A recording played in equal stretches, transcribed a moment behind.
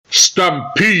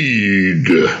Stampede.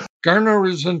 Garner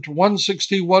Resent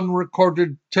 161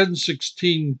 recorded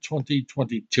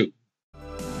 10/16/2022.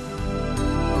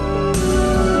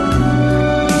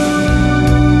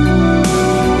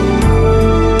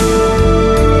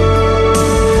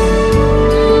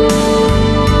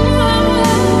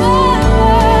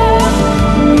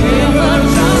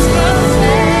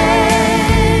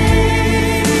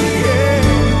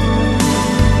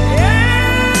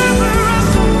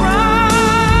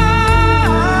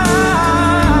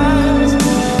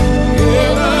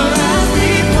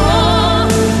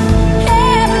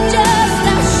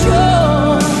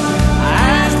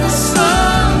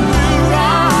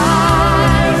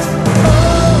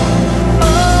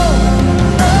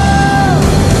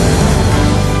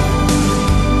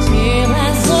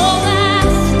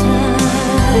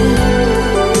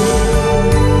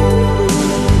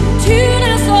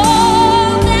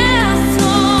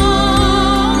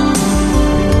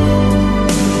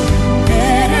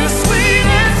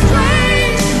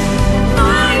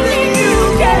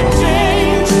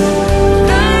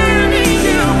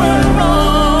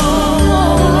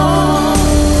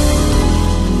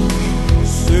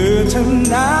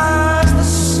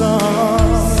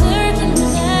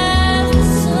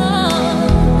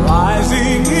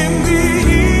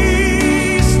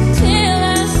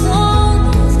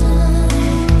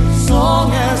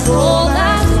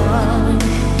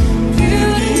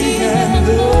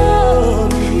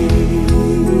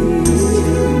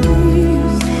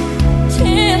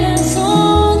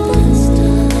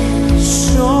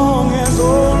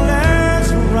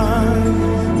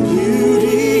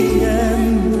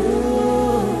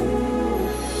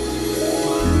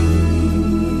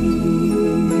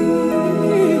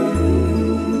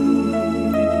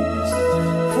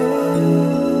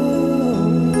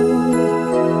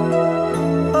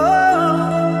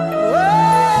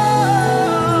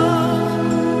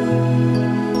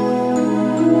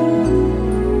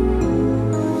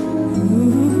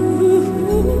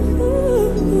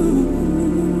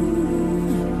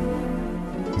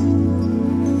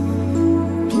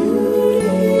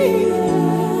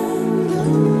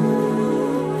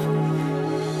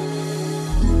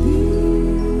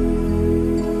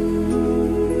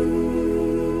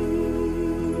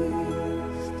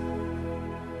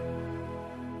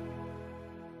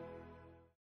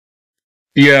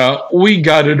 Yeah, we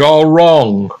got it all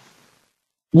wrong.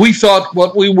 We thought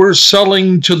what we were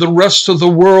selling to the rest of the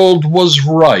world was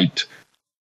right.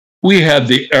 We had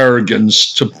the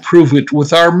arrogance to prove it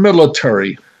with our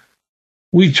military.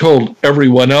 We told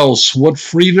everyone else what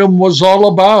freedom was all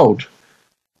about.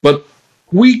 But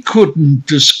we couldn't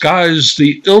disguise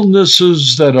the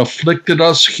illnesses that afflicted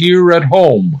us here at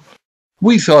home.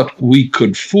 We thought we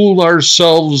could fool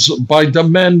ourselves by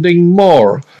demanding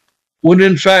more, when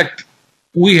in fact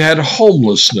we had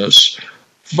homelessness,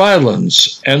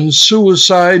 violence, and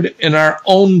suicide in our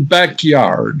own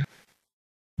backyard.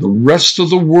 The rest of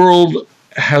the world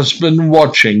has been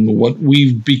watching what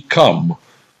we've become,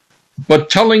 but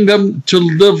telling them to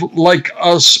live like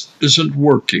us isn't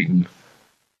working.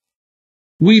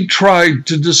 We tried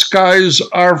to disguise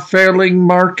our failing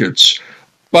markets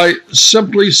by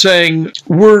simply saying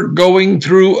we're going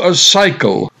through a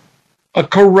cycle, a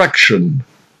correction,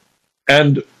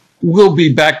 and we'll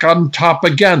be back on top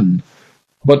again.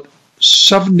 But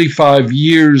 75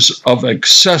 years of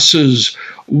excesses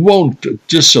won't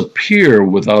disappear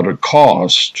without a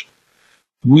cost.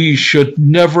 We should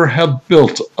never have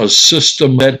built a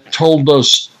system that told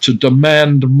us to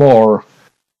demand more,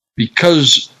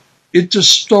 because it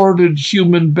distorted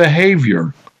human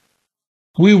behavior.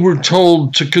 We were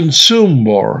told to consume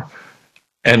more,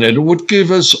 and it would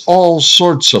give us all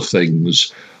sorts of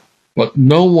things, but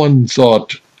no one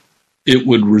thought it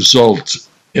would result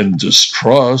in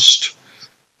distrust.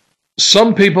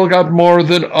 Some people got more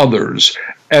than others,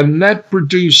 and that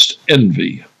produced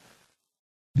envy.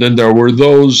 Then there were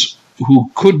those who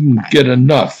couldn't get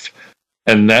enough,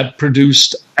 and that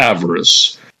produced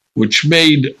avarice, which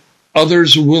made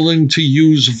others willing to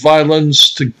use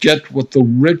violence to get what the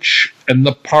rich and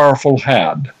the powerful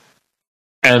had.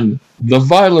 And the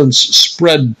violence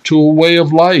spread to a way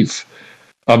of life,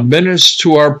 a menace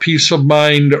to our peace of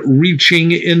mind,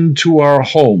 reaching into our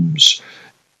homes,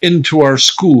 into our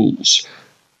schools,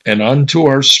 and onto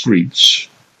our streets.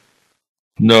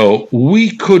 No,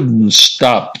 we couldn't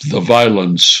stop the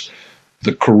violence,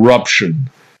 the corruption,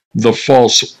 the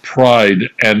false pride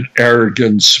and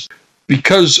arrogance,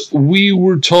 because we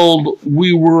were told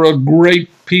we were a great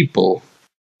people.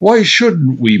 Why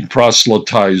shouldn't we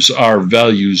proselytize our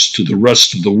values to the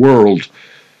rest of the world?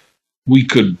 We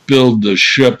could build the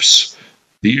ships,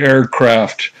 the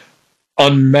aircraft,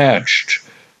 unmatched,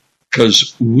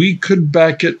 because we could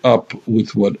back it up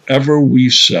with whatever we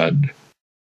said.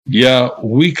 Yeah,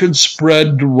 we could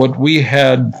spread what we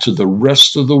had to the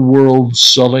rest of the world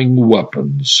selling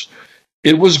weapons.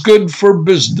 It was good for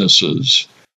businesses.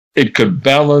 It could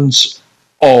balance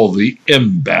all the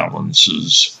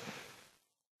imbalances.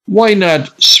 Why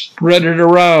not spread it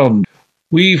around?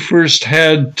 We first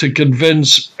had to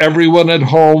convince everyone at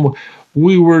home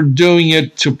we were doing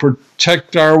it to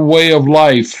protect our way of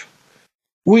life.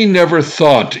 We never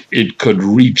thought it could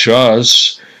reach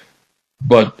us,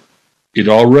 but it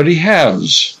already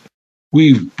has.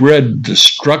 We've bred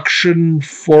destruction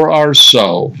for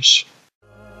ourselves.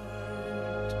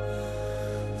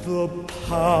 The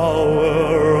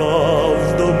power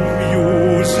of the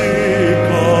music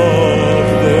of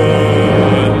the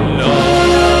night.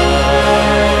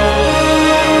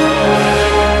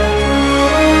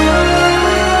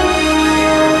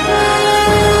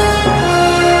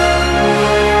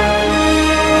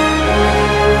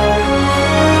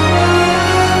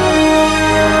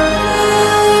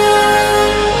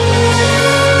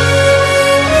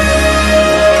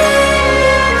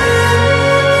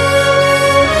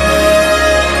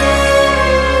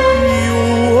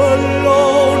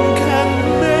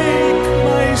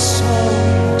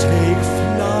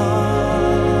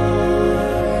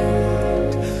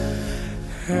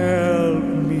 Help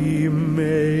me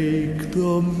make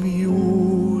the music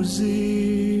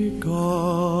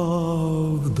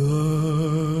of the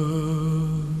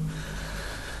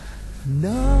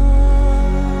night.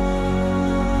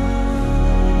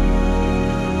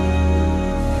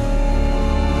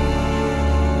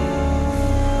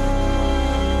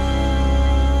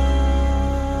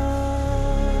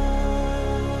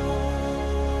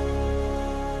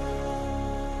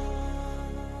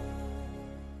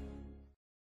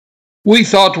 We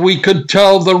thought we could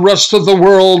tell the rest of the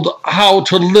world how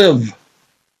to live.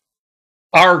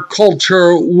 Our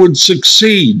culture would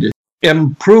succeed,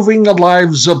 improving the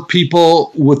lives of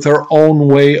people with their own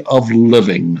way of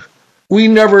living. We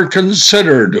never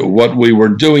considered what we were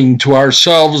doing to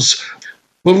ourselves,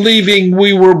 believing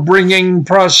we were bringing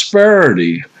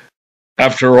prosperity.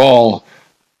 After all,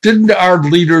 didn't our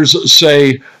leaders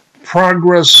say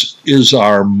progress is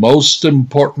our most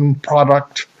important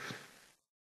product?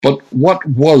 But what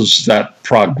was that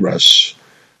progress?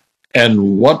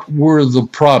 And what were the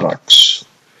products?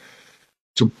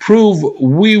 To prove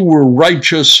we were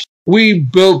righteous, we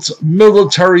built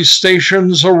military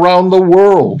stations around the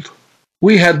world.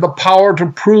 We had the power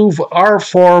to prove our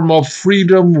form of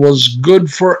freedom was good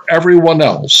for everyone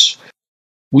else.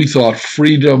 We thought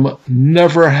freedom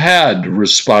never had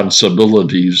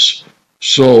responsibilities.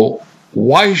 So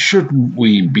why shouldn't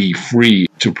we be free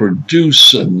to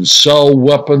produce and sell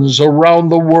weapons around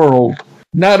the world?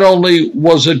 Not only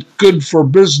was it good for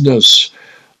business,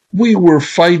 we were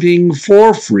fighting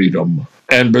for freedom.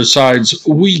 And besides,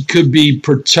 we could be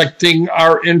protecting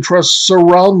our interests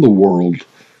around the world.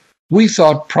 We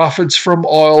thought profits from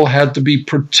oil had to be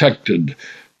protected,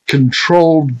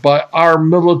 controlled by our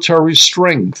military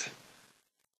strength.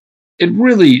 It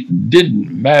really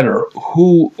didn't matter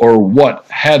who or what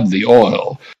had the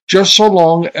oil, just so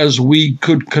long as we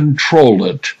could control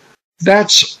it.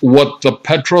 That's what the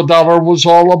petrodollar was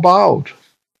all about.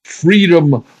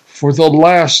 Freedom for the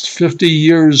last 50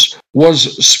 years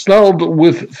was spelled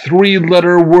with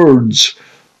three-letter words: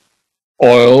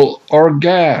 oil or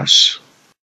gas.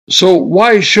 So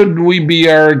why should we be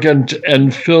arrogant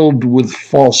and filled with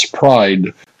false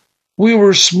pride? We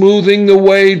were smoothing the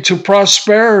way to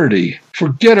prosperity.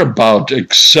 Forget about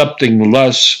accepting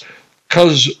less,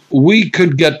 'cause we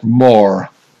could get more.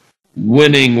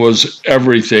 Winning was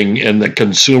everything in the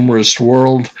consumerist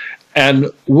world, and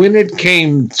when it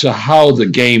came to how the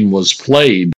game was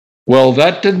played, well,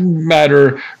 that didn't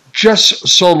matter just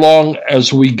so long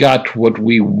as we got what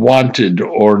we wanted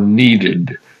or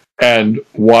needed. And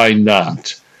why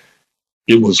not?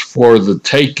 It was for the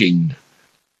taking.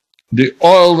 The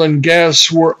oil and gas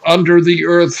were under the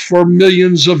earth for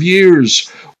millions of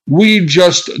years. We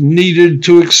just needed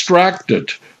to extract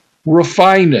it,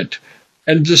 refine it,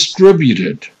 and distribute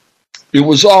it. It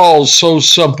was all so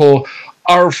simple.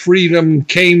 Our freedom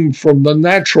came from the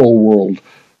natural world,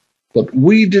 but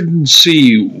we didn't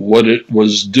see what it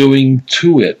was doing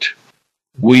to it.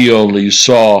 We only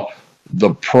saw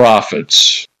the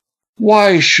profits.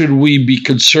 Why should we be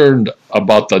concerned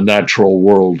about the natural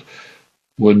world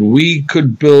when we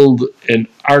could build an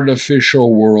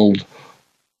artificial world,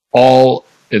 all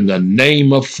in the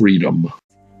name of freedom?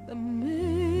 The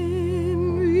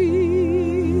memory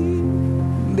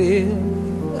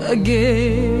live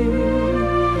again,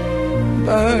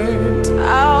 burnt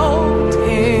out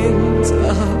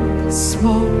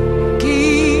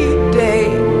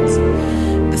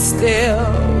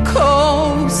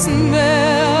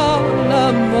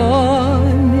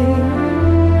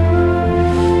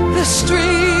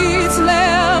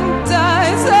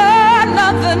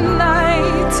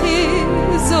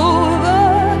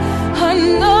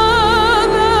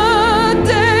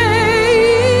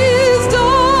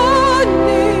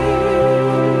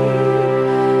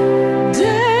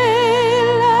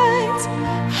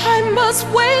must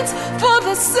wait for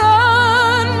the sunrise.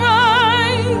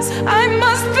 I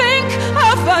must think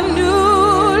of a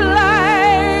new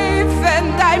life,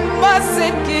 and I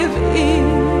mustn't give in.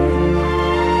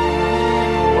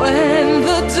 When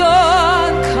the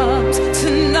dawn comes,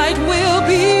 tonight will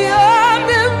be a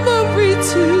memory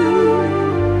too,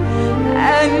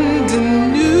 and a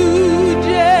new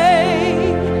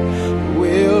day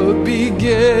will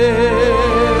begin.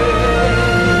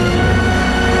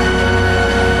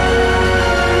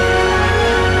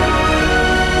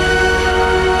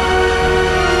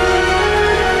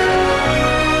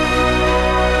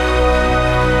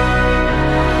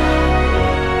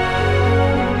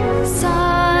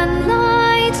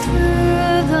 Sunlight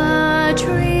through the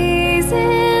trees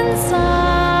in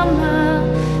summer,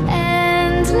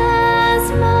 endless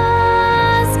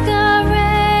masquerading.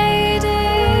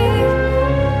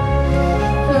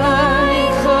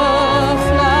 Like the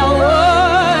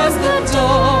flowers, the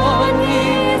dawn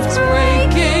is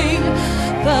breaking.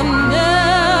 The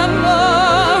memory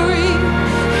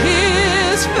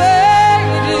is fading.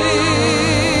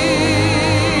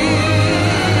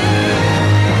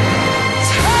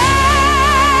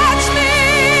 Touch me,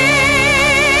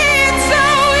 it's so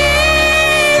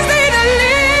easy to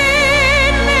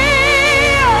leave me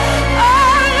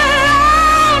all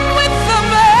alone with the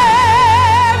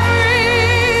memory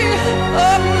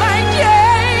of my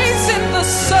days in the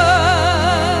sun.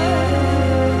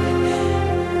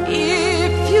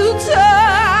 If you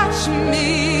touch me,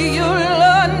 you'll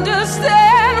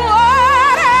understand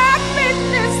what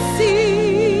happiness is.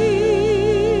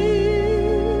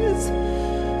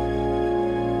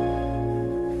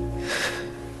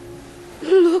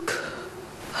 Look,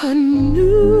 a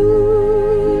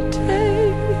new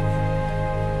day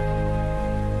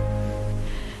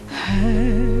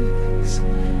has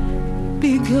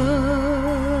begun.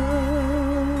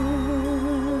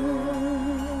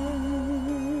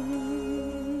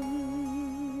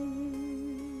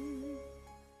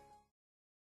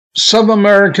 Some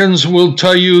Americans will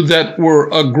tell you that we're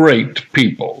a great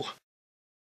people.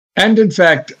 And in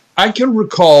fact, I can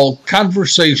recall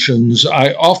conversations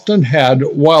I often had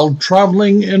while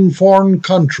traveling in foreign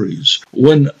countries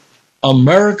when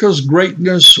America's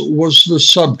greatness was the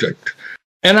subject.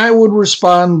 And I would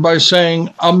respond by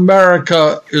saying,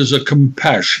 America is a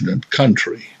compassionate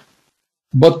country.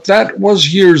 But that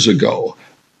was years ago,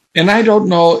 and I don't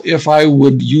know if I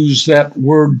would use that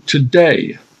word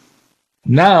today.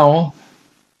 Now,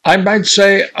 I might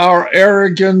say our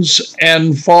arrogance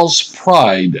and false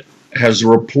pride has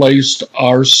replaced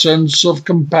our sense of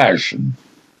compassion.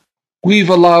 We've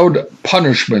allowed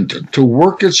punishment to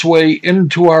work its way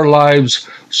into our lives,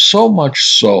 so much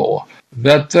so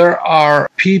that there are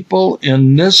people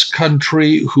in this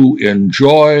country who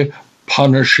enjoy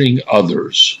punishing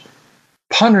others.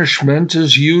 Punishment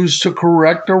is used to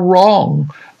correct a wrong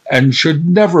and should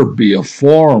never be a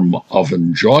form of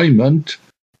enjoyment,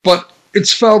 but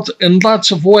it's felt in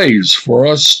lots of ways for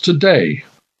us today.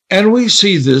 And we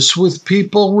see this with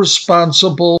people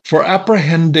responsible for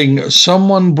apprehending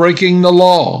someone breaking the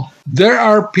law. There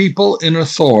are people in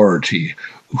authority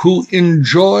who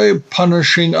enjoy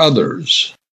punishing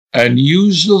others and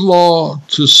use the law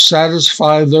to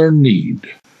satisfy their need.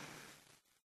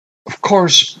 Of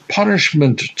course,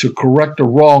 punishment to correct a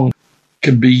wrong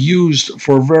can be used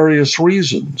for various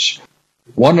reasons,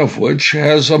 one of which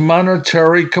has a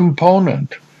monetary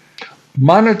component.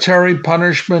 Monetary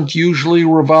punishment usually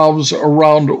revolves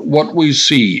around what we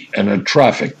see in a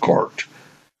traffic court,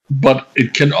 but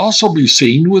it can also be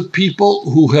seen with people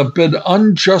who have been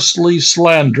unjustly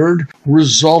slandered,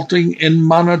 resulting in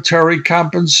monetary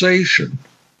compensation.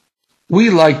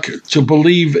 We like to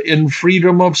believe in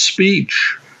freedom of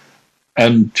speech,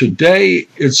 and today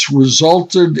it's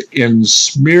resulted in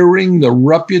smearing the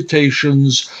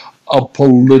reputations of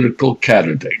political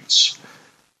candidates,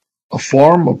 a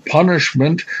form of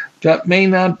punishment that may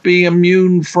not be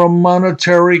immune from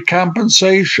monetary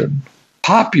compensation.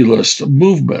 Populist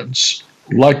movements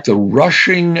like the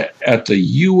rushing at the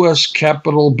U.S.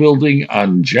 Capitol building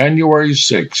on January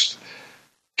 6th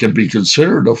can be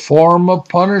considered a form of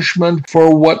punishment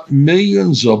for what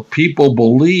millions of people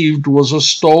believed was a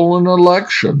stolen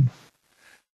election.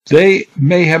 They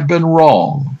may have been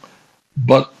wrong,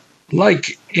 but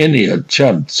like any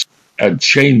attempts at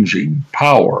changing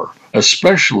power,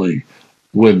 especially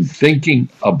when thinking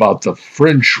about the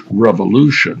French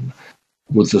Revolution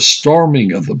with the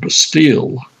storming of the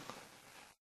Bastille,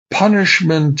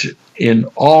 punishment in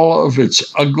all of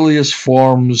its ugliest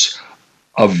forms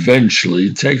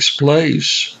eventually takes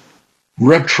place.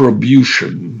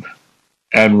 Retribution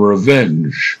and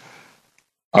revenge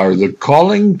are the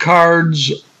calling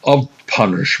cards of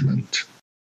punishment.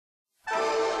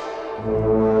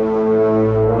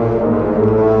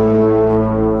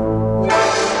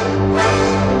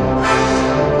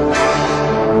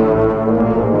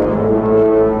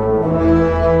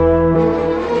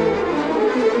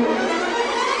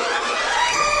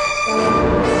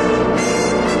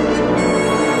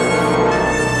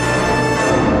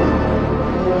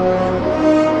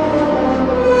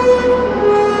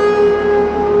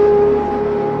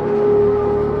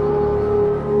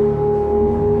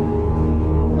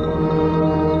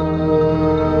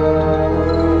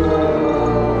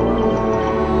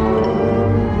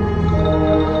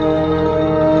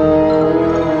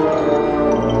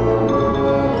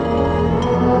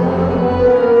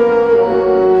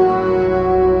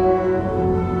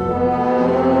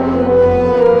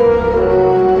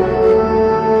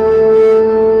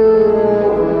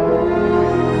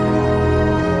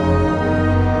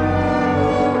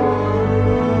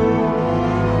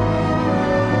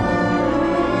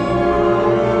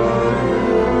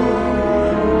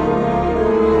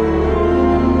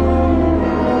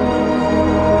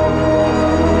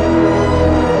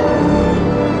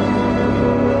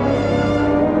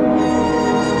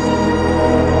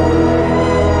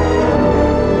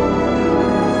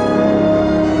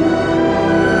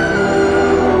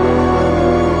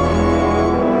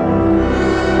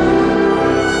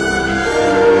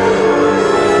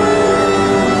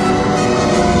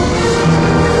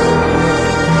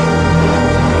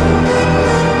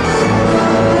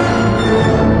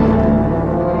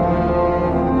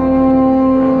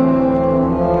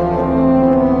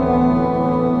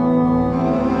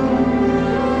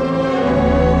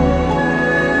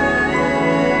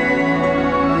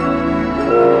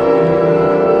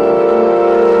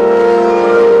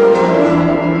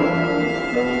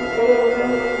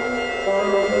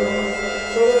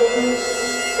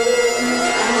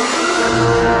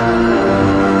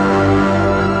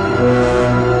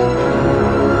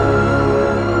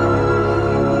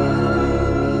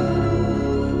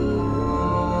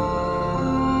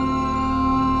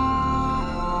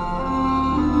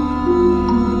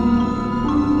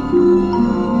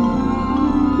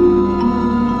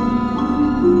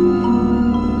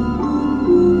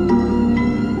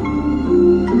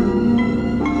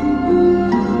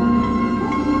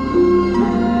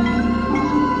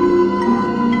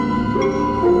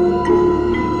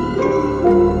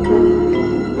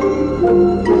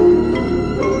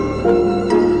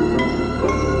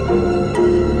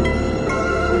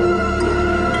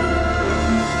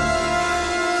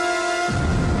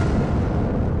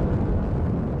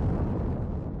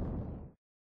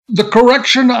 The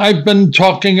correction I've been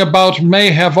talking about may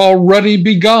have already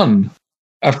begun.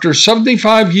 After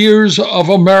 75 years of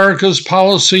America's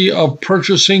policy of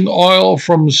purchasing oil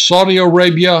from Saudi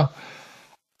Arabia,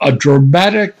 a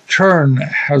dramatic turn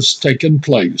has taken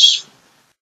place.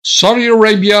 Saudi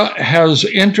Arabia has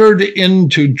entered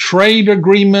into trade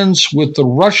agreements with the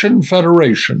Russian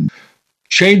Federation,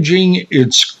 changing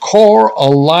its core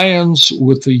alliance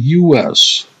with the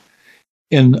U.S.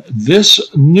 In this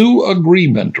new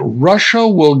agreement, Russia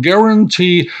will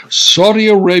guarantee Saudi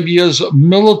Arabia's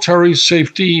military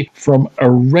safety from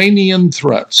Iranian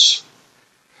threats.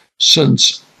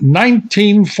 Since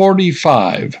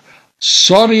 1945,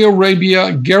 Saudi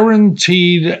Arabia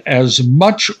guaranteed as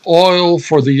much oil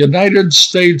for the United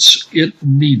States it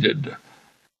needed.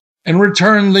 In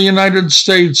return, the United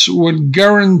States would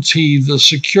guarantee the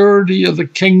security of the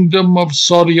Kingdom of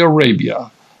Saudi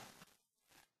Arabia.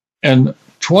 In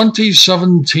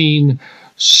 2017,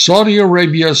 Saudi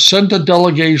Arabia sent a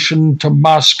delegation to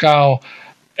Moscow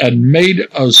and made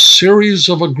a series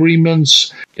of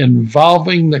agreements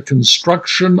involving the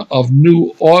construction of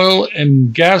new oil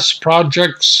and gas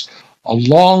projects,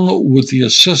 along with the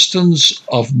assistance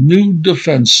of new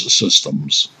defense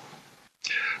systems.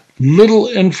 Little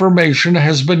information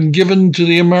has been given to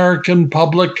the American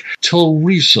public till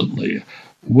recently,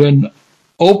 when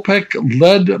OPEC,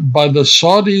 led by the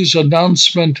Saudis'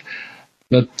 announcement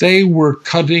that they were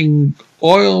cutting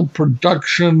oil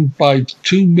production by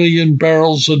 2 million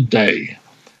barrels a day.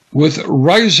 With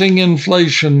rising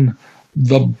inflation,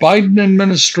 the Biden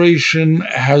administration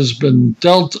has been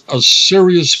dealt a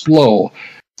serious blow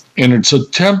in its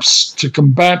attempts to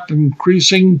combat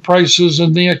increasing prices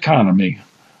in the economy.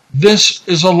 This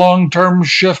is a long-term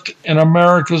shift in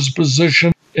America's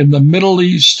position in the Middle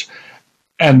East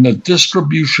and the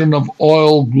distribution of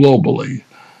oil globally.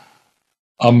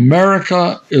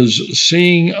 America is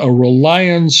seeing a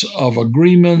reliance of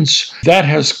agreements that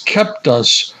has kept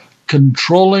us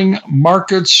controlling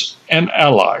markets and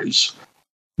allies.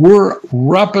 We're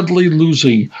rapidly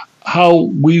losing how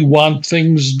we want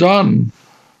things done.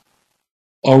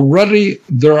 Already,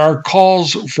 there are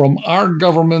calls from our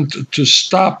government to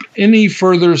stop any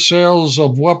further sales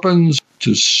of weapons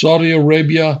to Saudi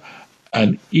Arabia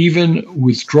and even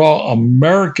withdraw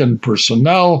American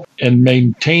personnel in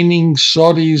maintaining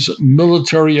Saudi's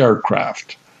military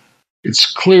aircraft.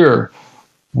 It's clear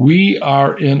we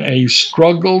are in a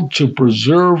struggle to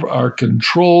preserve our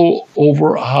control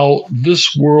over how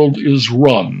this world is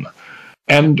run,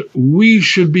 and we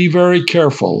should be very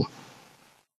careful.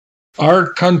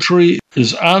 Our country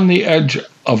is on the edge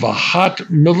of a hot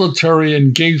military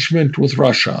engagement with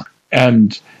Russia,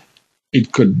 and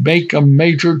it could make a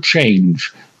major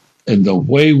change in the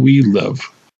way we live.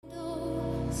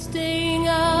 Staying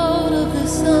out of the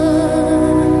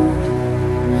sun,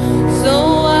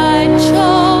 so I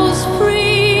chose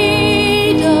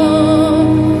freedom,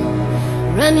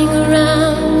 running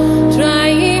around,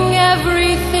 trying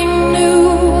everything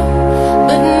new,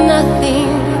 but nothing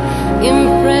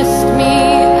impressed me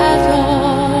at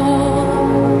all.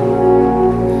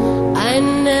 I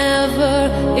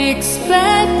never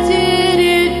expected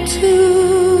it to.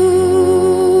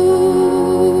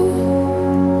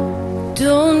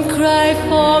 Don't cry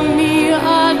for me,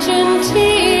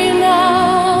 Argentina.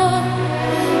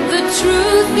 The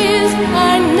truth is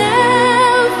I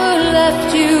never left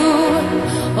you.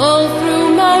 All through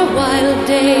my wild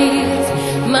days,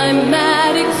 my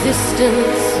mad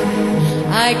existence,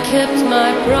 I kept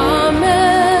my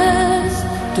promise.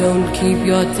 Don't keep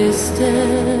your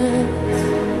distance.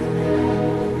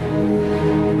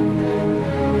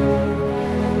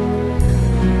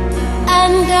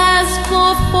 And as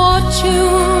for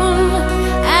fortune,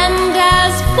 and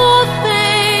as for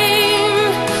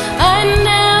fame, I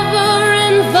never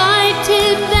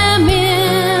invited them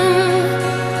in.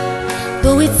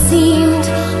 Though it seemed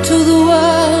to the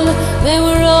world they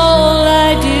were all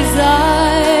I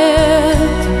desired.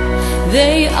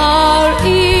 They are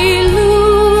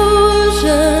illusions,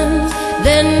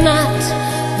 they're not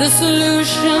the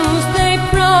solutions they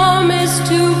promised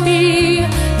to be.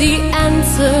 The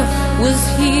answer was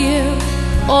here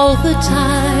all the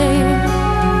time.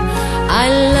 I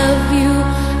love you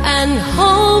and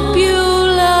hope you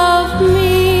love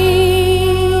me.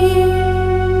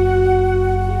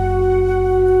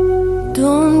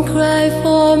 Don't cry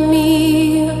for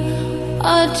me,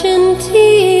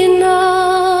 Argentina.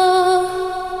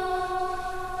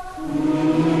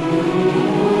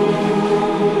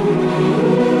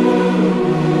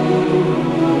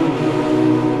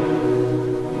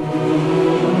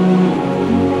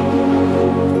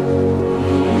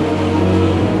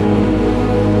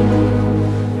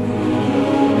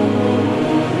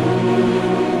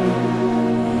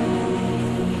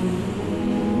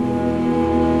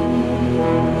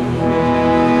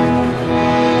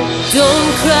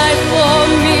 Don't cry for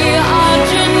me,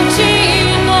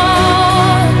 Argentina.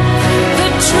 The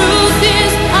truth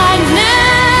is I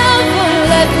never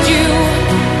left you.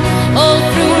 All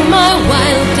through my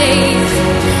wild days,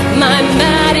 my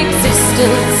mad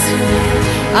existence,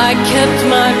 I kept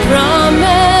my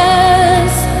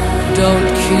promise. Don't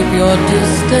keep your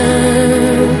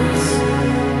distance.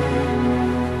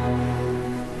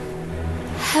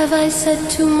 Have I said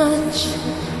too much?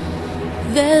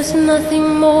 There's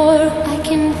nothing more I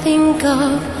can think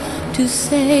of to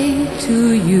say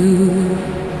to you.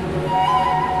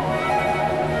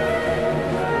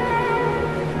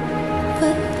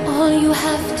 But all you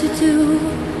have to do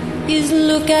is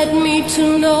look at me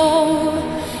to know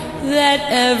that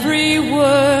every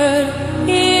word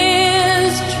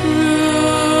is true.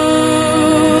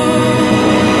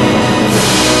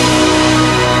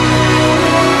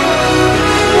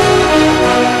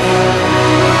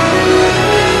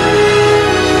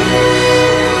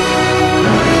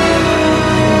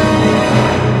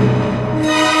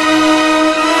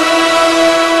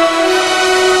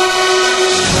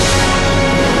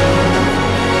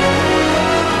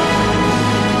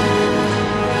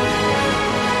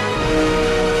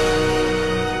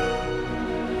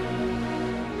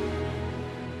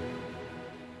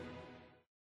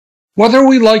 Whether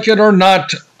we like it or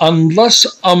not, unless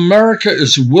America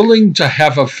is willing to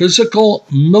have a physical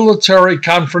military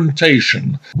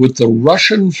confrontation with the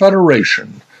Russian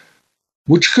Federation,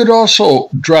 which could also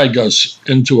drag us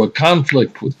into a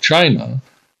conflict with China,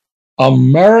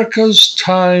 America's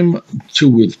time to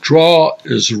withdraw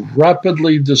is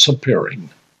rapidly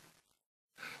disappearing.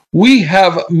 We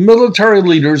have military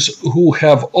leaders who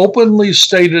have openly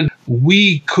stated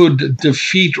we could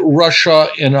defeat Russia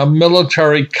in a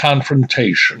military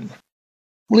confrontation.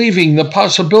 leaving the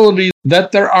possibility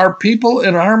that there are people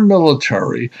in our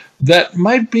military that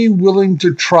might be willing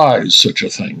to try such a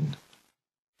thing.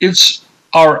 It's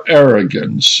our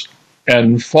arrogance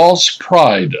and false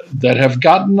pride that have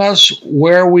gotten us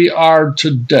where we are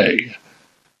today.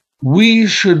 We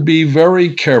should be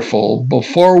very careful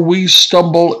before we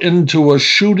stumble into a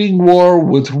shooting war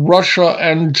with Russia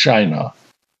and China.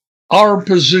 Our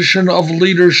position of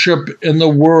leadership in the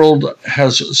world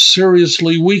has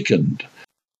seriously weakened,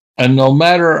 and no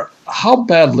matter how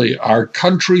badly our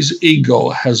country's ego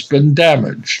has been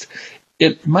damaged,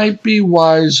 it might be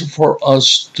wise for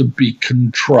us to be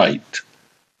contrite.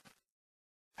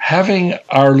 Having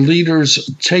our leaders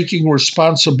taking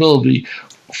responsibility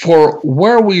for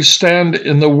where we stand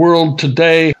in the world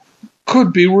today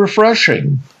could be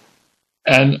refreshing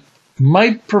and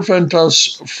might prevent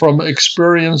us from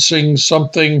experiencing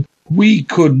something we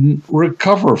couldn't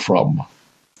recover from.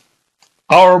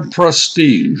 Our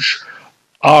prestige,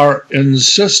 our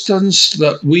insistence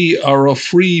that we are a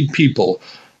free people,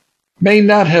 may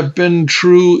not have been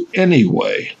true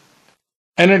anyway,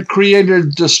 and it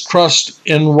created distrust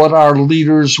in what our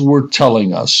leaders were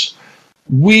telling us.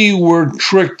 We were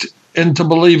tricked into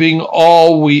believing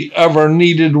all we ever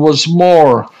needed was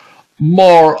more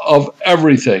of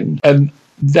everything, and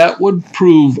that would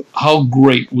prove how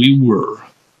great we were.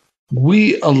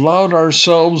 We allowed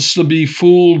ourselves to be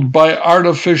fooled by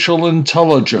artificial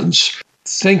intelligence,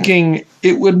 thinking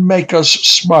it would make us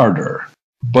smarter,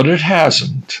 but it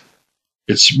hasn't.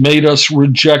 It's made us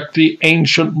reject the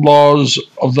ancient laws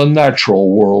of the natural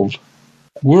world.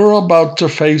 We're about to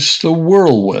face the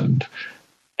whirlwind,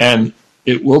 and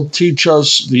it will teach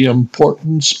us the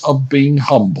importance of being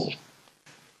humble.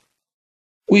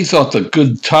 We thought the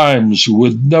good times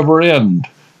would never end.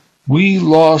 We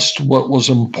lost what was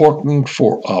important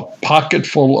for a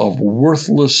pocketful of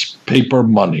worthless paper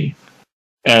money,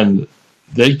 and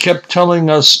they kept telling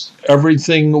us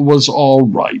everything was all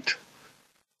right.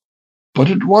 But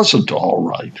it wasn't all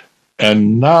right,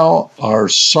 and now our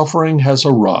suffering has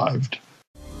arrived.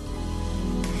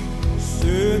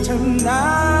 Certain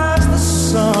as the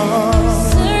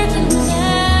sun, Certain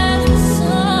as the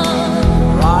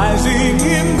sun, rising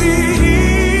in the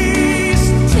east,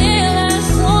 till our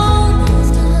song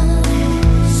is done,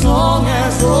 song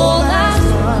as old as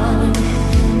time,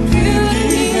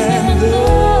 beauty and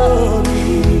love,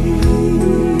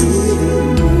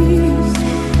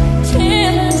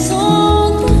 till our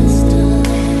song is done.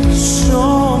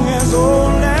 song as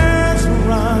old as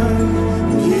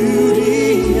rhyme,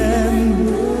 beauty and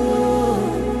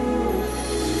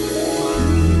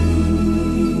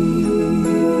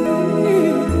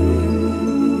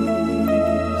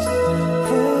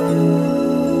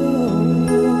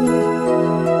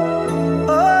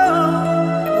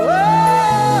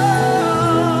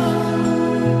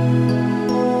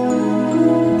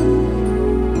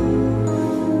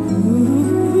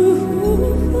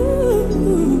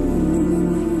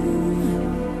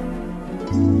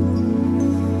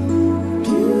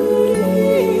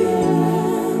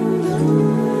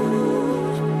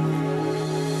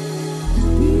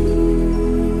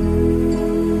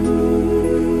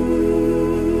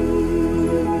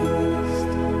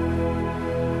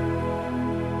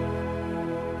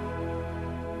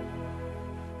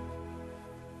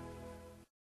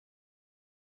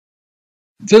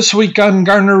This week on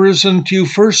Garner Isn't, you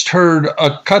first heard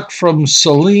a cut from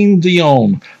Celine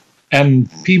Dion and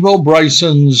Peebo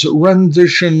Bryson's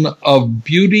rendition of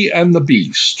Beauty and the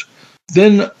Beast.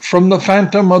 Then from the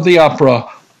Phantom of the Opera,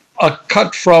 a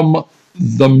cut from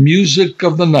The Music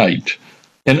of the Night,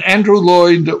 an Andrew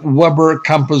Lloyd Webber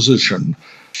composition,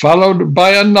 followed by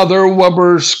another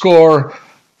Webber score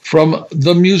from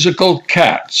the musical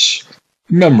Cats,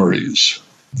 Memories.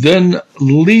 Then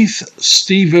Leith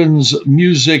Stevens'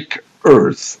 music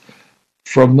Earth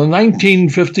from the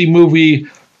 1950 movie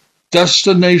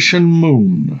Destination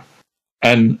Moon,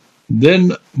 and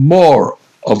then more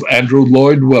of Andrew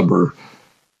Lloyd Webber.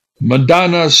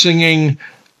 Madonna singing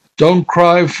Don't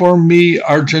Cry for Me,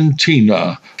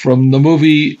 Argentina from the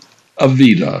movie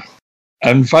Evita,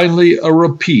 and finally a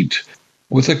repeat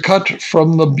with a cut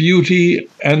from The Beauty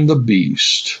and the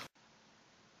Beast.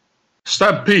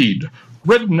 Stampede,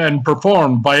 written and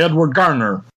performed by Edward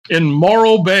Garner in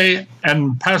Morro Bay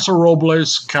and Paso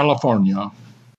Robles, California.